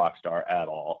himself as a rock star at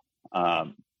all.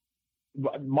 My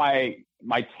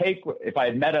take, if I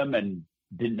had met him and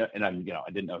didn't know, and I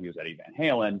didn't know he was Eddie Van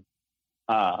Halen,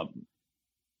 I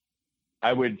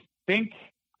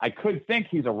could think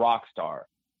he's a rock star,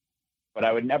 but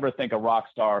I would never think a rock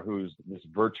star who's this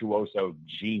virtuoso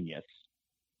genius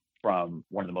from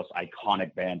one of the most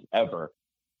iconic bands ever.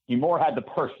 He more had the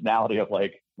personality of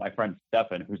like my friend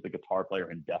Stefan, who's the guitar player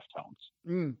in Deftones.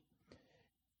 Mm.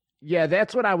 Yeah,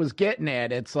 that's what I was getting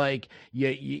at. It's like,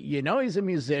 he's a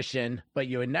musician, but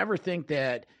you would never think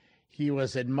that he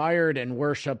was admired and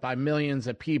worshiped by millions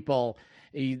of people.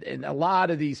 And a lot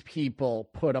of these people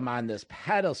put him on this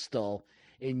pedestal,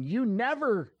 and you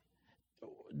never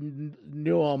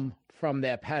knew him from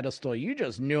that pedestal. You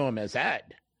just knew him as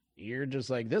Ed. You're just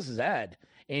like, this is Ed.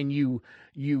 And you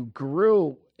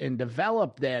grew and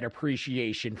developed that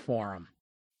appreciation for him.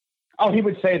 Oh, he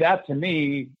would say that to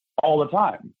me all the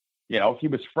time. If he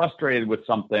was frustrated with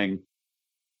something,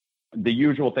 the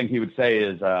usual thing he would say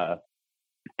is,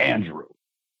 Andrew,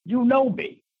 you know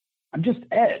me. I'm just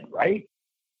Ed, right?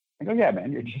 I go, yeah,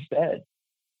 man, you're just Ed.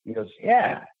 He goes,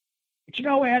 yeah. But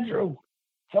Andrew,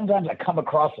 sometimes I come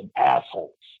across some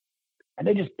assholes and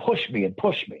they just push me.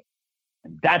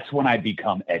 And that's when I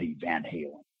become Eddie Van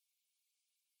Halen.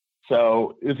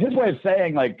 So it was his way of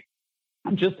saying, like,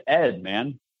 I'm just Ed,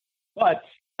 man. But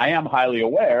I am highly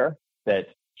aware that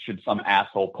should some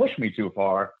asshole push me too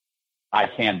far, I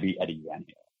can be Eddie Van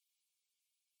Halen.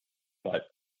 But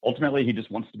ultimately, he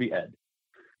just wants to be Ed.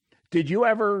 Did you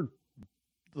ever,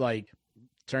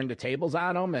 turn the tables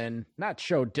on him and not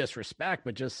show disrespect,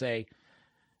 but just say,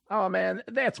 oh, man,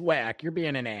 that's whack, you're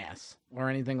being an ass, or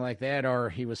anything like that? Or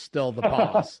he was still the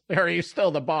boss? Or he's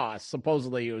still the boss?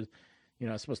 Supposedly he was,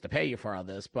 supposed to pay you for all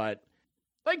this, but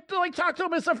talk to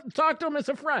him as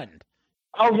a friend.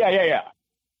 Oh, yeah.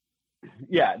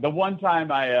 Yeah, the one time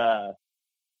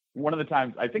one of the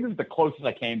times, I think it was the closest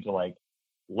I came to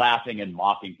laughing and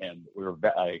mocking him. We were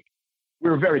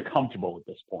very comfortable at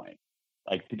this point.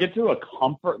 To get to a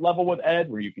comfort level with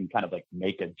Ed where you can kind of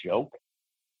make a joke,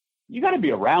 you got to be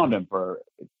around him for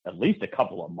at least a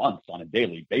couple of months on a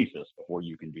daily basis before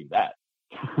you can do that.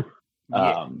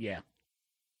 Yeah.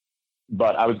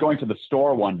 But I was going to the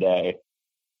store one day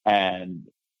and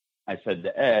I said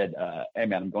to Ed, hey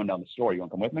man, I'm going down the store. You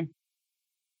want to come with me?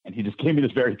 And he just gave me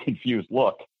this very confused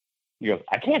look. He goes,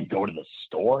 I can't go to the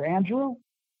store, Andrew.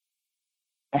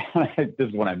 And this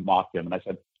is when I mocked him and I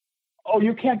said, oh,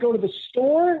 you can't go to the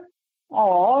store?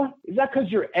 Aw, is that because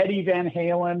you're Eddie Van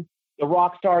Halen? The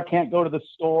rock star can't go to the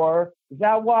store? Is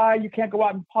that why you can't go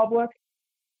out in public?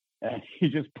 And he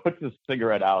just puts his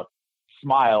cigarette out,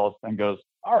 smiles, and goes,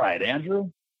 all right,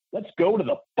 Andrew, let's go to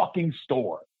the fucking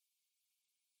store.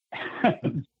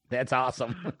 That's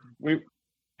awesome.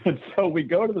 So we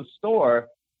go to the store,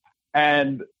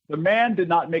 and the man did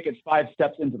not make it 5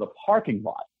 steps into the parking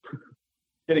lot,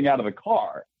 getting out of the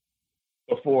car,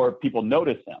 before people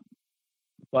notice him.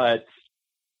 But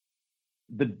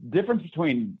the difference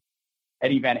between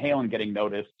Eddie Van Halen getting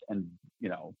noticed and,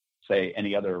 say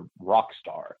any other rock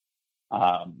star,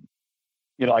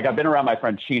 I've been around my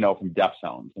friend Chino from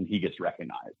Deftones and he gets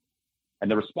recognized. And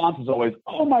the response is always,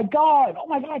 oh my God,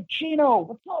 Chino,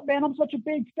 what's up, man? I'm such a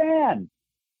big fan.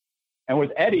 And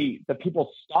with Eddie, the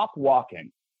people stop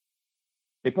walking.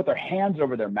 They put their hands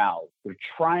over their mouths. They're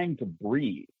trying to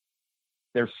breathe.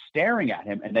 They're staring at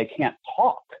him and they can't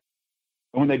talk.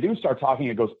 And when they do start talking,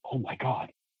 it goes, oh my God,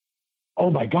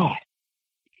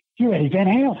 you're Eddie Van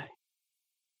Halen.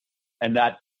 And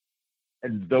that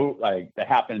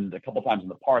happened a couple times in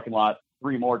the parking lot,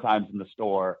 3 more times in the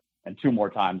store, and 2 more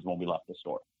times when we left the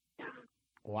store.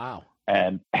 Wow.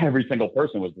 And every single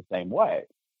person was the same way.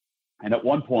 And at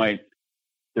one point,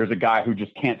 there's a guy who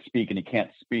just can't speak, and he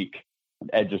can't speak. And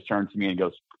Ed just turns to me and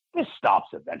goes, this stops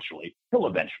eventually. He'll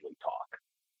eventually talk.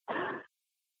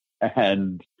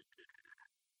 And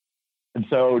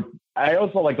so I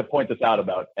also like to point this out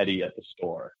about Eddie at the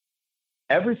store.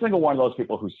 Every single one of those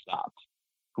people who stopped,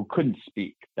 who couldn't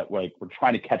speak, that were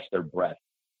trying to catch their breath,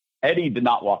 Eddie did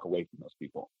not walk away from those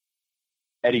people.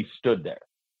 Eddie stood there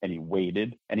and he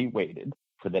waited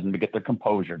for them to get their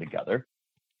composure together.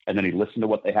 And then he listened to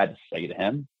what they had to say to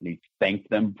him. And he thanked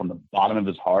them from the bottom of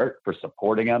his heart for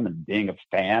supporting him and being a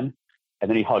fan. And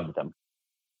then he hugged them.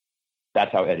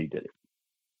 That's how Eddie did it.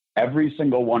 Every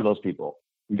single one of those people,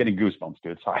 I'm getting goosebumps,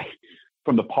 dude. Sorry.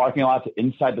 From the parking lot to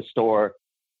inside the store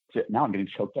to, now I'm getting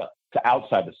choked up, to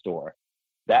outside the store.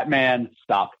 That man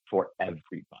stopped for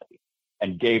everybody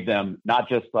and gave them not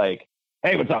just like,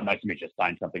 hey, what's up? Nice to meet you.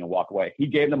 Sign something and walk away. He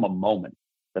gave them a moment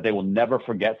that they will never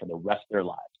forget for the rest of their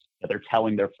lives, that they're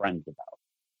telling their friends about.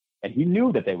 And he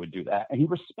knew that they would do that, and he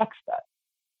respects that.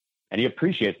 And he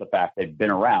appreciates the fact they've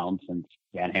been around since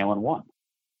Van Halen 1.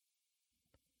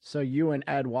 So you and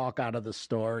Ed walk out of the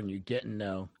store and you get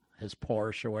in his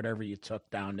Porsche or whatever you took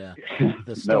down to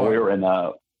the store.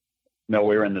 No,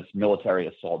 we were in this military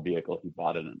assault vehicle. He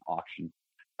bought it at an auction.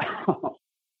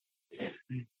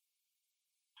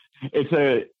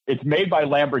 It's made by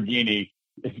Lamborghini.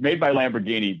 It's made by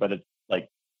Lamborghini, but it's like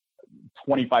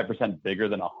 25% bigger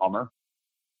than a Hummer.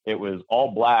 It was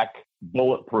all black,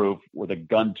 bulletproof, with a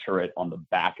gun turret on the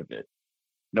back of it.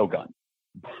 No gun.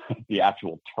 The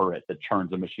actual turret that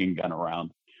turns a machine gun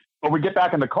around. But we get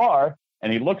back in the car,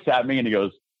 and he looks at me and he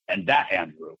goes, and that,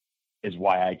 Andrew, is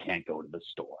why I can't go to the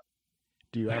store.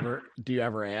 Do you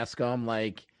ever ask him,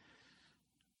 like,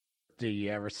 do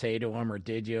you ever say to him, or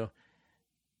did you,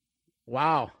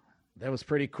 wow, that was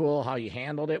pretty cool how you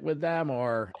handled it with them,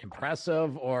 or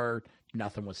impressive, or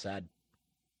nothing was said?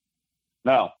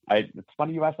 No, it's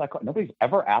funny you asked that question. Nobody's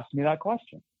ever asked me that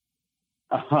question.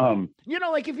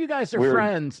 Like if you guys are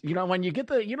friends, when you get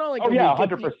the, like, oh yeah,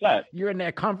 100%. You're in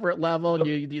that comfort level, and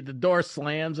the door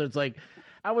slams. And it's like,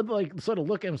 I would like sort of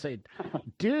look at him and say,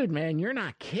 dude, man, you're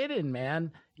not kidding,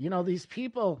 man. These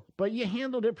people, but you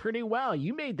handled it pretty well.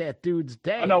 You made that dude's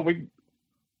day. Oh, no,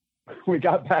 we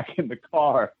got back in the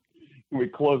car. We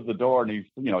closed the door, and he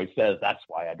says, that's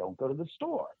why I don't go to the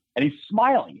store. And he's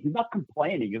smiling. He's not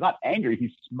complaining. He's not angry.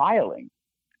 He's smiling.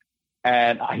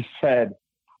 And I said,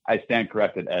 I stand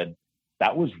corrected, Ed.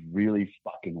 That was really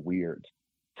fucking weird.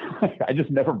 I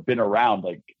just never been around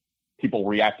like people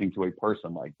reacting to a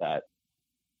person like that.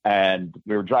 And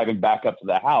we were driving back up to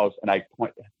the house, and I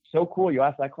point, so cool you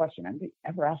asked that question. Anybody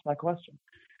ever asked that question?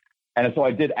 And so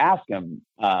I did ask him.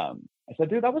 I said,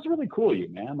 dude, that was really cool of you,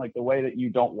 man. Like the way that you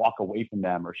don't walk away from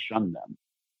them or shun them.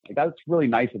 Like that's really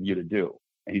nice of you to do.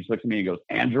 And he looks at me and goes,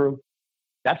 Andrew,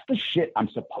 that's the shit I'm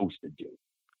supposed to do.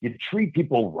 You treat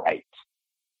people right.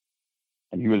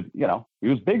 And he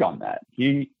was big on that.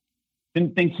 He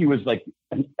didn't think he was like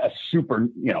a super,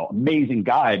 amazing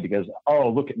guy because, oh,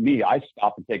 look at me, I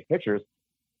stop and take pictures.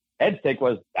 Ed's take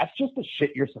was, that's just the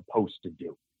shit you're supposed to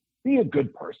do. Be a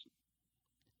good person.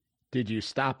 Did you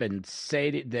stop and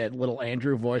say that little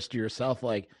Andrew voice to yourself,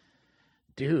 like,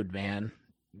 dude, man,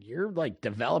 you're like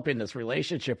developing this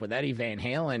relationship with Eddie Van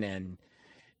Halen, and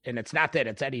it's not that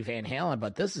it's Eddie Van Halen,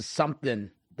 but this is something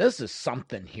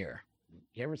here.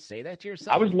 You ever say that to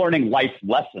yourself? I was learning life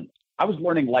lessons. That's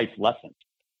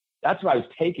what I was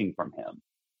taking from him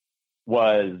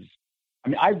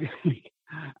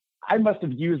I must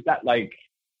have used that, like,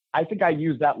 I think I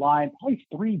used that line probably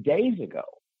 3 days ago.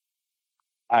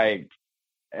 I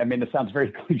mean, it sounds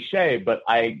very cliche, but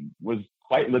I was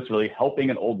quite literally helping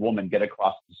an old woman get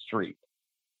across the street.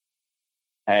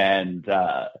 And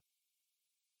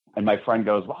my friend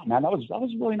goes, wow, man, that was a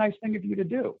really nice thing of you to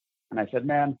do. And I said,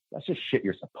 man, that's just shit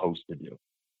you're supposed to do.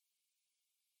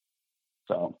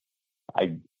 So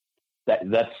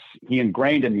he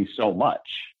ingrained in me so much,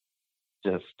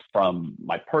 just from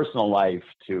my personal life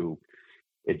to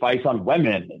advice on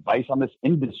women, advice on this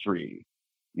industry.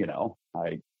 He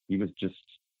was just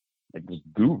like this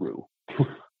guru.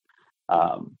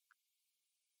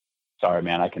 sorry,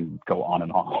 man, I can go on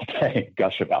and on all day,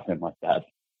 gush about him like that.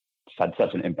 It's had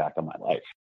such an impact on my life.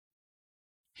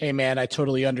 Hey, man, I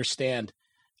totally understand.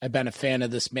 I've been a fan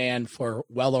of this man for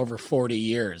well over 40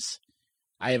 years.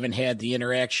 I haven't had the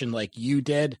interaction like you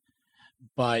did,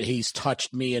 but he's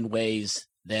touched me in ways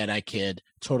that I could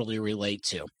totally relate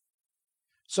to.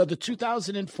 So the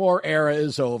 2004 era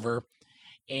is over,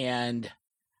 and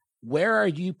where are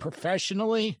you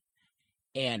professionally,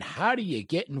 and how do you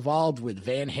get involved with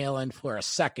Van Halen for a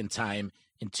second time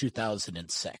in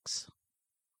 2006?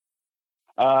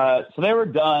 So they were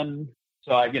done.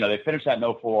 So they finished that in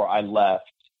 2004. I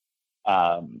left,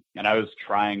 and I was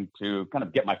trying to kind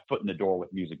of get my foot in the door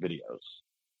with music videos.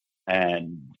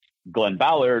 And Glenn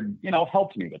Ballard,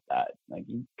 helped me with that. Like,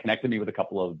 he connected me with a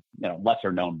couple of,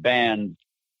 lesser known bands.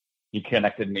 He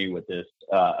connected me with this,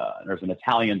 there's an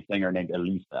Italian singer named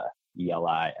Elisa,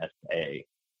 Elisa.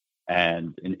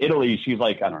 And in Italy, she's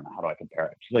like, I don't know, how do I compare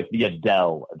it? She's like the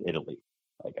Adele of Italy,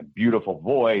 like a beautiful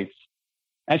voice.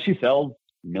 And she sells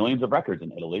millions of records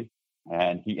in Italy.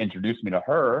 And he introduced me to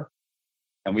her,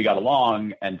 and we got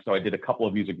along. And so I did a couple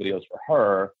of music videos for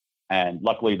her. And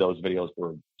luckily those videos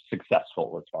were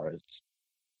successful as far as,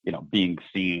 being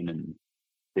seen and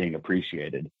being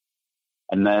appreciated.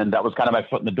 And then that was kind of my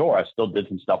foot in the door. I still did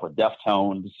some stuff with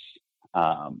Deftones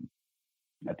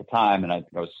at the time. And I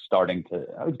was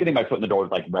getting my foot in the door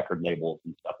with like record labels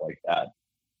and stuff like that.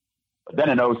 But then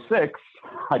in 2006,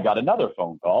 I got another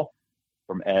phone call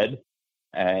from Ed,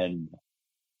 and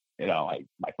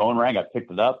my phone rang. I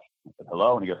picked it up. I said,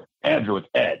 hello. And he goes, Andrew, it's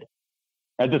Ed.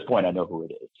 At this point, I know who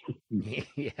it is.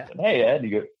 Yeah. I said, hey, Ed.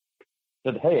 He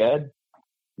said, hey, Ed.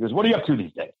 He goes, what are you up to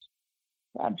these days?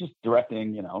 I'm just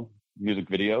directing, music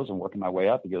videos and working my way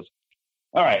up. He goes,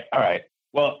 all right.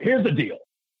 Well, here's the deal.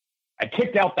 I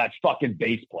kicked out that fucking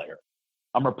bass player.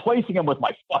 I'm replacing him with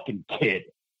my fucking kid.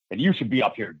 And you should be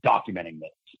up here documenting this.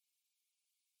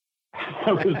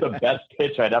 It was the best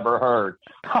pitch I'd ever heard.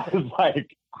 I was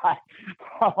like,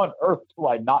 how on earth do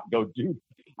I not go do?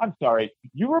 I'm sorry.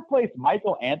 You replaced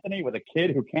Michael Anthony with a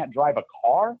kid who can't drive a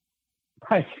car?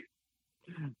 Like,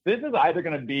 this is either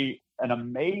going to be an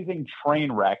amazing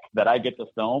train wreck that I get to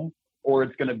film, or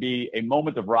it's going to be a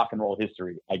moment of rock and roll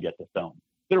history I get to film.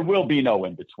 There will be no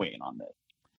in between on this.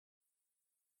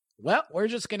 Well, we're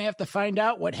just going to have to find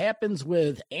out what happens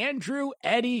with Andrew,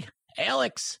 Eddie,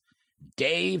 Alex,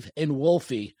 Dave, and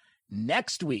Wolfie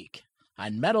next week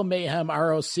on Metal Mayhem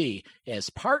ROC as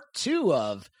part 2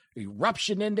 of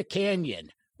Eruption in the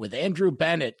Canyon with Andrew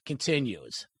Bennett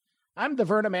continues. I'm the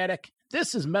Vernomatic.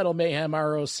 This is Metal Mayhem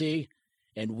ROC,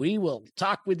 and we will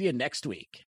talk with you next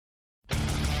week.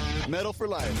 Metal for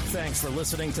life. Thanks for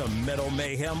listening to Metal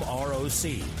Mayhem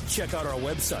ROC. Check out our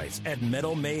websites at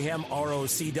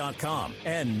metalmayhemroc.com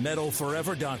and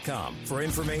metalforever.com for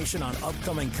information on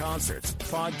upcoming concerts,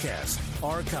 podcasts,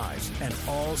 archives, and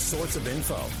all sorts of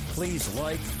info. Please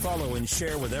like, follow, and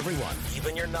share with everyone,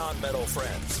 even your non-metal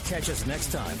friends. Catch us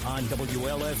next time on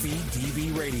WLFE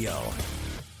DB Radio.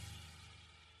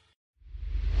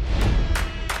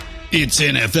 It's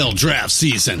NFL draft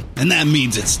season, and that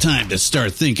means it's time to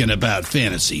start thinking about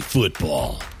fantasy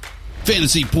football.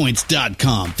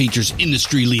 FantasyPoints.com features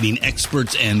industry-leading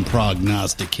experts and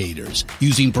prognosticators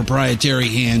using proprietary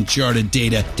hand-charted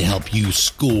data to help you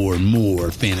score more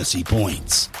fantasy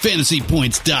points.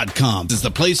 FantasyPoints.com is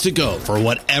the place to go for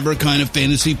whatever kind of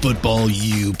fantasy football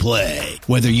you play.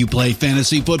 Whether you play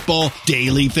fantasy football,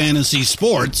 daily fantasy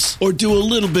sports, or do a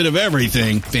little bit of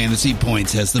everything, Fantasy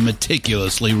Points has the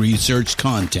meticulously researched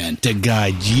content to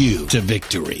guide you to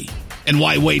victory. And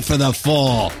why wait for the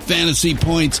fall? Fantasy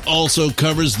Points also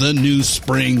covers the new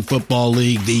spring football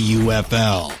league, the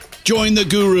UFL. Join the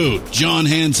guru, John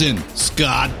Hansen,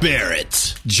 Scott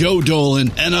Barrett, Joe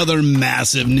Dolan, and other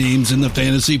massive names in the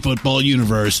fantasy football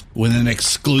universe with an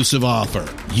exclusive offer.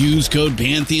 Use code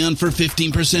Pantheon for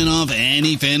 15% off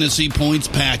any Fantasy Points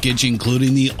package,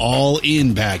 including the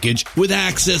all-in package, with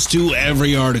access to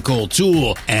every article,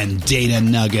 tool, and data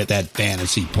nugget that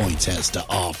Fantasy Points has to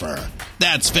offer.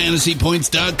 That's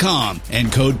FantasyPoints.com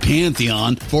and code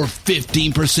Pantheon for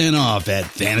 15% off at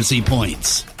Fantasy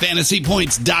Points.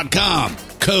 FantasyPoints.com,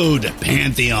 code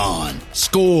Pantheon.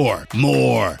 Score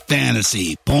more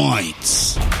fantasy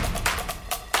points.